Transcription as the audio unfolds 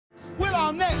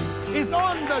Arnett is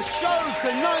on the show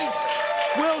tonight.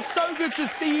 Will, so good to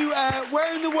see you.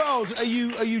 Where in the world are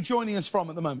you joining us from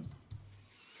at the moment?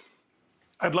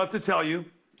 I'd love to tell you.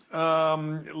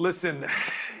 Listen,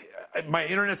 my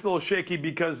internet's a little shaky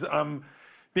because I'm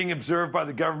being observed by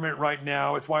the government right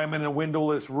now. It's why I'm in a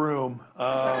windowless room.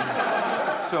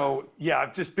 So, yeah,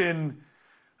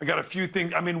 I got a few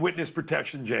things. I'm in witness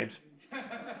protection, James.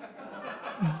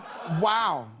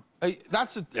 Wow. Are you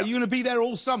going to be there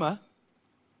all summer?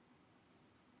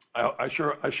 I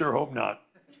sure hope not.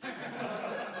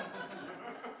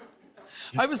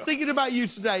 I was thinking about you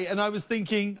today, and I was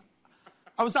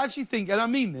actually thinking, and I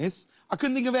mean this, I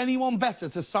couldn't think of anyone better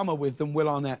to summer with than Will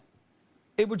Arnett.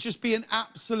 It would just be an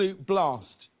absolute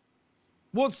blast.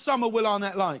 What's summer Will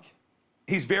Arnett like?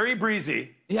 He's very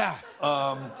breezy. Yeah. A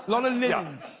lot of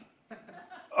linens. Yeah.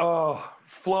 Oh,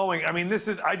 flowing. I mean,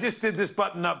 I just did this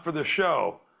button up for the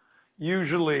show.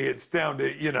 Usually it's down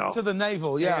to, you know. To the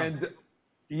navel, yeah. And,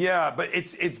 yeah, but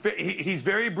he's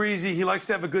very breezy. He likes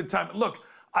to have a good time. Look,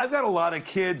 I've got a lot of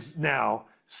kids now,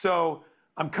 so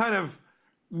I'm kind of,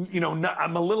 you know,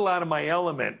 I'm a little out of my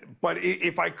element. But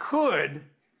if I could,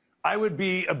 I would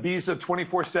be Ibiza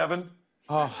 24/7.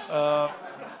 Oh.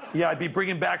 Yeah, I'd be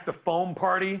bringing back the foam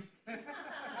party.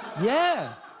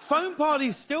 Yeah, foam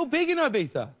party's still big in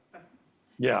Ibiza.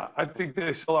 Yeah, I think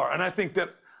they still are, and I think that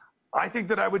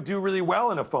I would do really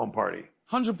well in a foam party.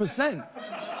 100%.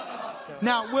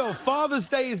 Now, Will, Father's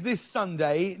Day is this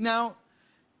Sunday. Now,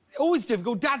 always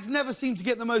difficult. Dads never seem to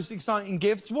get the most exciting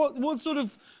gifts. What sort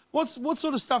of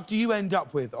stuff do you end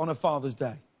up with on a Father's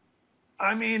Day?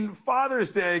 I mean, Father's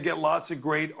Day, I get lots of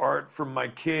great art from my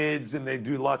kids, and they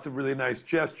do lots of really nice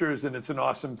gestures, and it's an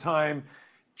awesome time.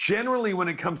 Generally, when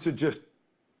it comes to just,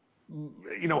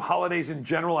 you know, holidays in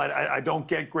general, I don't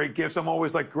get great gifts. I'm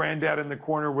always like granddad in the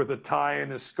corner with a tie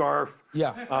and a scarf.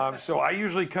 Yeah. So I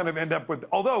usually kind of end up with,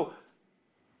 although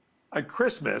at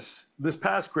Christmas, this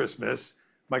past Christmas,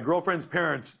 my girlfriend's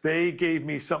parents, they gave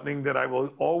me something that I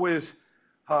will always,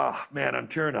 man, I'm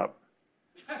tearing up.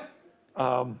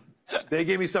 They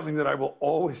gave me something that I will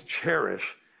always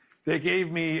cherish. They gave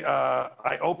me,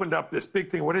 I opened up this big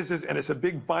thing. What is this? And it's a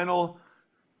big vinyl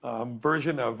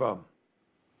version of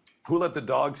Who Let the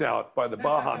Dogs Out by the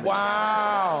Baha Men.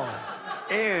 Wow.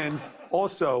 And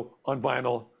also on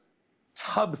vinyl,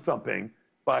 Tubthumping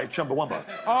by Chumbawamba.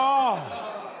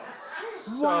 Oh.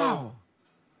 So, wow.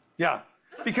 Yeah,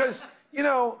 because, you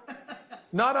know,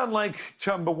 not unlike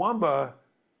Chumbawamba,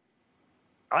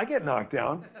 I get knocked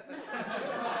down,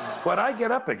 but I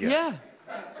get up again. Yeah.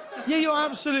 Yeah, you're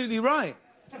absolutely right.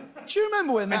 Do you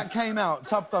remember when that came out,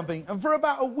 Tubthumping? And for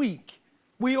about a week,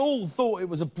 we all thought it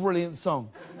was a brilliant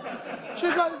song.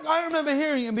 I remember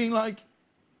hearing it and being like,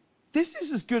 this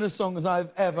is as good a song as I've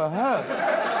ever heard.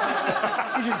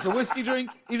 He drinks a whiskey drink,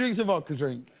 he drinks a vodka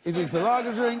drink, he drinks a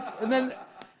lager drink, and then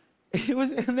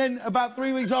about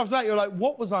 3 weeks after that, you're like,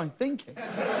 what was I thinking?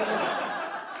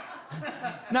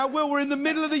 Now, Will, we're in the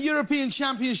middle of the European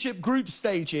Championship group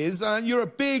stages, and you're a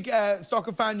big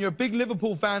soccer fan, you're a big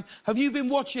Liverpool fan. Have you been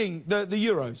watching the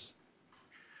Euros?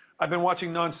 I've been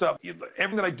watching nonstop.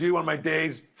 Everything that I do on my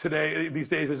days these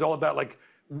days is all about, like,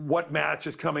 what match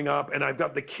is coming up, and I've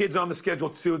got the kids on the schedule,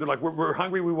 too. They're like, we're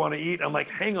hungry, we want to eat. I'm like,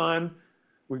 hang on,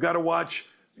 we've got to watch,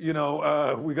 you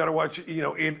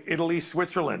know, Italy,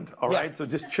 Switzerland, all right? So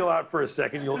just chill out for a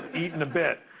second, you'll eat in a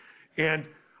bit. And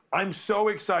I'm so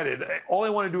excited. All I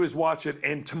want to do is watch it,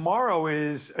 and tomorrow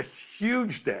is a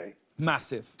huge day.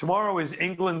 Massive. Tomorrow is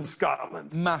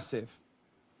England-Scotland. Massive.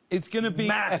 It's going to be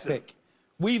massive. Epic.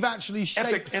 We've actually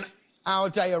shaped our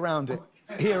day around it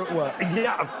here at work.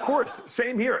 Yeah, of course.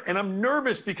 Same here. And I'm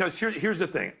nervous because here's the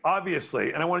thing.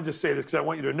 Obviously, and I want to just say this because I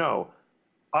want you to know,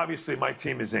 obviously my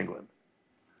team is England.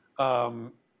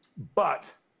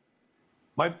 But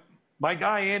my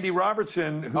guy, Andy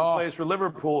Robertson, who plays for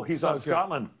Liverpool, he's on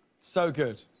Scotland. So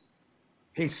good.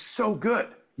 He's so good.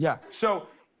 Yeah. So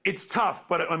it's tough,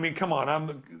 but I mean, come on.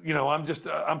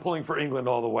 I'm pulling for England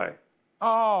all the way.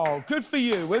 Oh, good for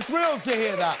you. We're thrilled to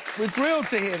hear that. We're thrilled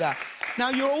to hear that. Now,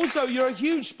 you're a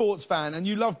huge sports fan and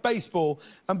you love baseball.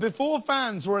 And before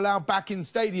fans were allowed back in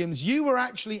stadiums, you were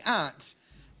actually at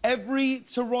every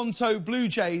Toronto Blue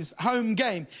Jays home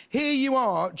game. Here you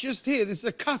are, just here. This is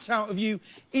a cutout of you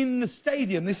in the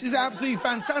stadium. This is absolutely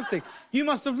fantastic. You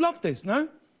must have loved this, no?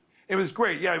 It was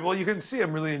great. Yeah, well, you can see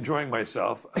I'm really enjoying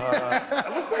myself.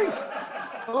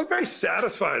 I look very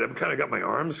satisfied. I've kind of got my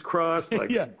arms crossed, like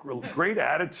great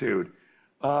attitude.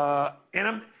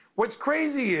 And what's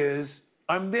crazy is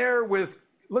I'm there with,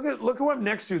 look who I'm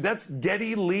next to. That's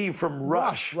Geddy Lee from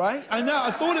Rush. Right? I know,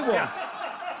 I thought it was.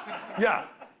 Yeah.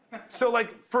 So,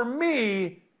 like, for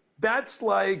me, that's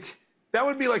like, That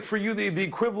would be like for you the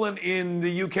equivalent in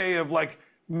the UK of like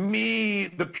me,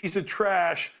 the piece of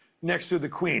trash next to the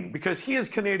Queen, because he is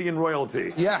Canadian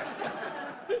royalty. Yeah.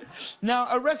 Now,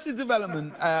 Arrested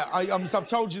Development, I've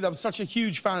told you that I'm such a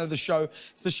huge fan of the show.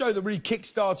 It's the show that really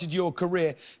kick-started your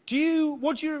career.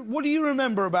 What do you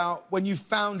remember about when you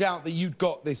found out that you'd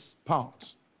got this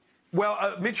part?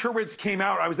 Well, Mitch Hurwitz came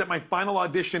out. I was at my final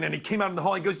audition, and he came out in the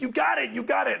hall. He goes, "You got it, you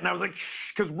got it." And I was like,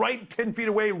 "Shh," because right 10 feet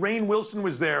away, Rainn Wilson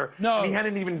was there. No. And he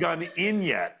hadn't even gotten in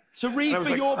yet. To read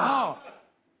for your part?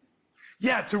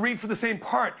 Yeah, to read for the same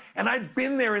part. And I'd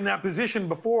been there in that position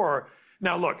before.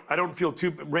 Now, look, I don't feel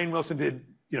too... Rainn Wilson did,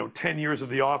 10 years of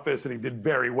The Office, and he did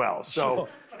very well. So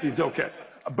it's okay.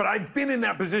 But I'd been in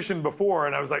that position before,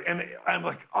 and I was like... And I'm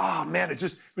like, oh, man, it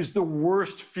was the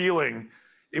worst feeling.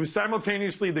 It was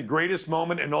simultaneously the greatest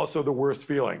moment and also the worst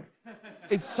feeling.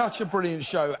 It's such a brilliant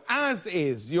show, as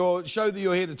is your show that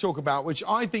you're here to talk about, which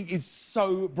I think is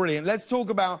so brilliant. Let's talk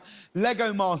about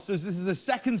Lego Masters. This is the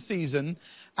second season,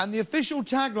 and the official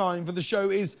tagline for the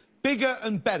show is bigger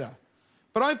and better.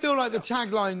 But I feel like the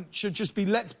tagline should just be,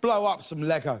 let's blow up some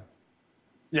Lego.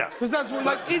 Yeah. Because that's what,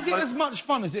 like, is it as much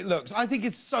fun as it looks? I think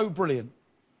it's so brilliant.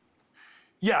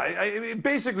 Yeah,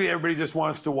 basically everybody just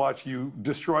wants to watch you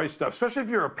destroy stuff. Especially if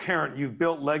you're a parent, you've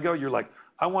built Lego, you're like,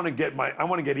 I want to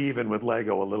get even with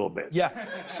Lego a little bit.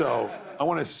 Yeah. So I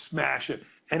want to smash it.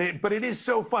 But it is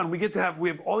so fun. We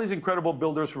have all these incredible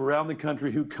builders from around the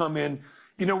country who come in.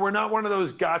 We're not one of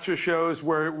those gotcha shows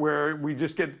where we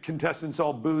just get contestants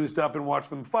all boozed up and watch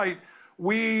them fight.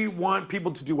 We want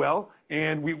people to do well,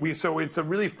 and so it's a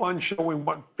really fun show. We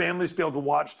want families to be able to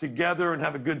watch together and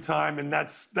have a good time, and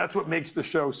that's what makes the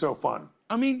show so fun.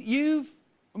 I mean,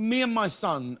 me and my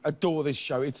son adore this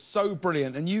show. It's so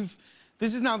brilliant, and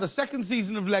this is now the second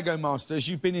season of Lego Masters.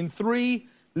 You've been in 3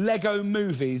 Lego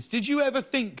movies. Did you ever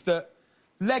think that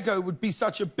Lego would be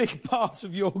such a big part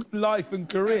of your life and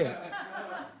career?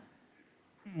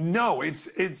 No,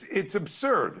 it's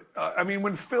absurd. I mean,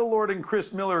 when Phil Lord and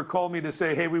Chris Miller called me to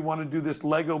say, hey, we want to do this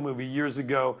Lego movie years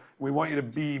ago, we want you to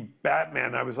be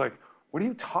Batman, I was like, what are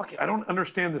you talking? I don't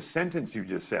understand the sentence you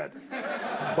just said.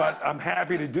 But I'm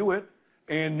happy to do it.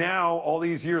 And now, all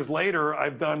these years later,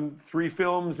 I've done 3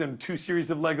 films and 2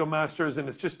 series of Lego Masters, and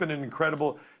it's just been an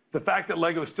incredible... The fact that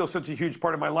Lego is still such a huge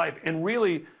part of my life, and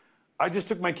really... I just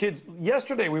took my kids...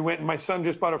 Yesterday, we went and my son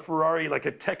just bought a Ferrari, like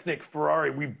a Technic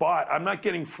Ferrari. I'm not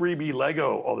getting freebie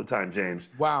Lego all the time, James.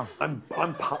 Wow. I'm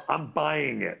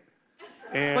buying it.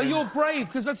 And... But you're brave,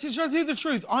 because should I tell you the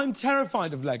truth? I'm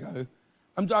terrified of Lego.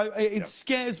 It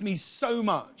scares me so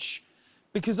much,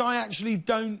 because I actually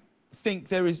don't think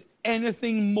there is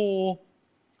anything more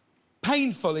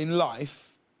painful in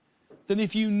life than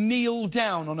if you kneel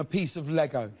down on a piece of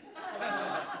Lego.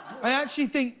 I actually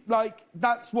think, like,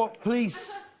 that's what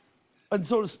police and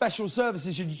sort of special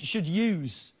services should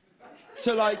use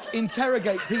to, like,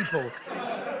 interrogate people.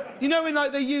 When,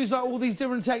 like, they use, like, all these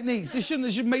different techniques, they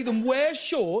should make them wear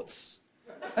shorts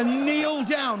and kneel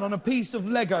down on a piece of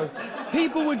Lego.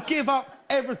 People would give up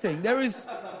everything. There's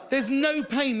no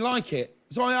pain like it.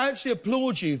 So I actually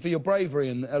applaud you for your bravery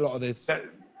in a lot of this.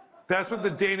 That's what the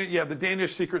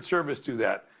Danish Secret Service do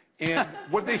that. And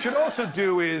what they should also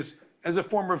do is... as a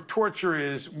form of torture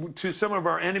is, to some of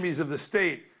our enemies of the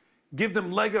state, give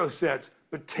them Lego sets,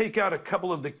 but take out a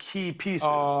couple of the key pieces.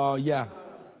 Oh, yeah.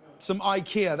 Some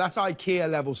IKEA. That's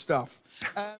IKEA-level stuff.